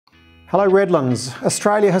Hello Redlands.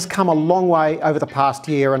 Australia has come a long way over the past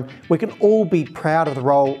year and we can all be proud of the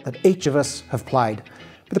role that each of us have played.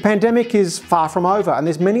 But the pandemic is far from over and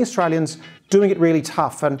there's many Australians doing it really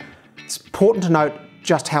tough, and it's important to note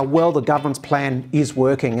just how well the government's plan is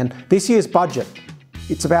working. And this year's budget,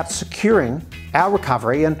 it's about securing our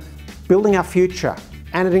recovery and building our future.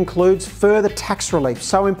 And it includes further tax relief,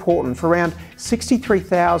 so important for around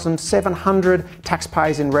 63,700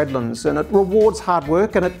 taxpayers in Redlands, and it rewards hard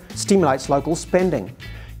work and it stimulates local spending.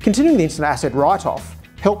 Continuing the instant asset write-off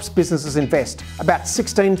helps businesses invest, about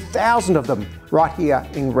 16,000 of them right here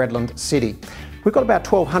in Redland City. We've got about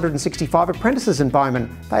 1,265 apprentices in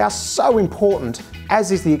Bowman. They are so important,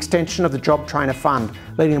 as is the extension of the Job Trainer Fund,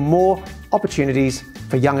 leading to more opportunities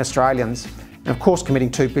for young Australians. And of course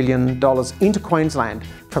committing $2 billion into Queensland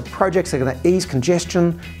for projects that are going to ease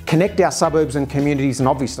congestion, connect our suburbs and communities, and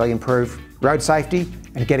obviously improve road safety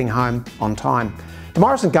and getting home on time. The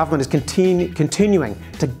Morrison government is continuing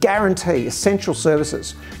to guarantee essential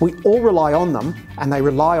services. We all rely on them and they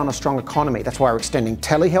rely on a strong economy. That's why we're extending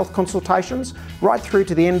telehealth consultations right through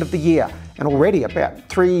to the end of the year. And already about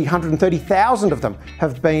 330,000 of them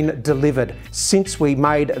have been delivered since we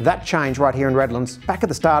made that change right here in Redlands back at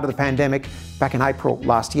the start of the pandemic, back in April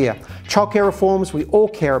last year. Childcare reforms we all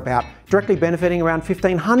care about, directly benefiting around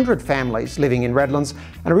 1,500 families living in Redlands,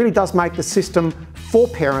 and it really does make the system for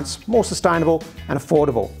parents more sustainable and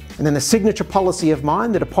affordable. And then the signature policy of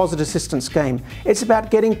mine, the Deposit Assistance Scheme, it's about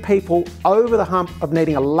getting people over the hump of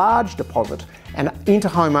needing a large deposit and into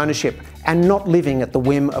home ownership and not living at the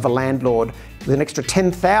whim of a landlord, with an extra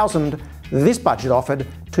 $10,000 this budget offered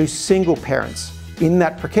to single parents in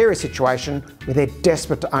that precarious situation where they're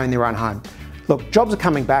desperate to own their own home. Look, jobs are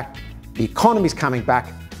coming back, the economy's coming back,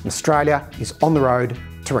 and Australia is on the road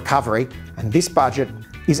to recovery, and this budget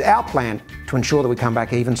is our plan to ensure that we come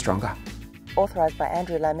back even stronger. Authorised by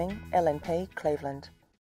Andrew Laming, LNP, Cleveland.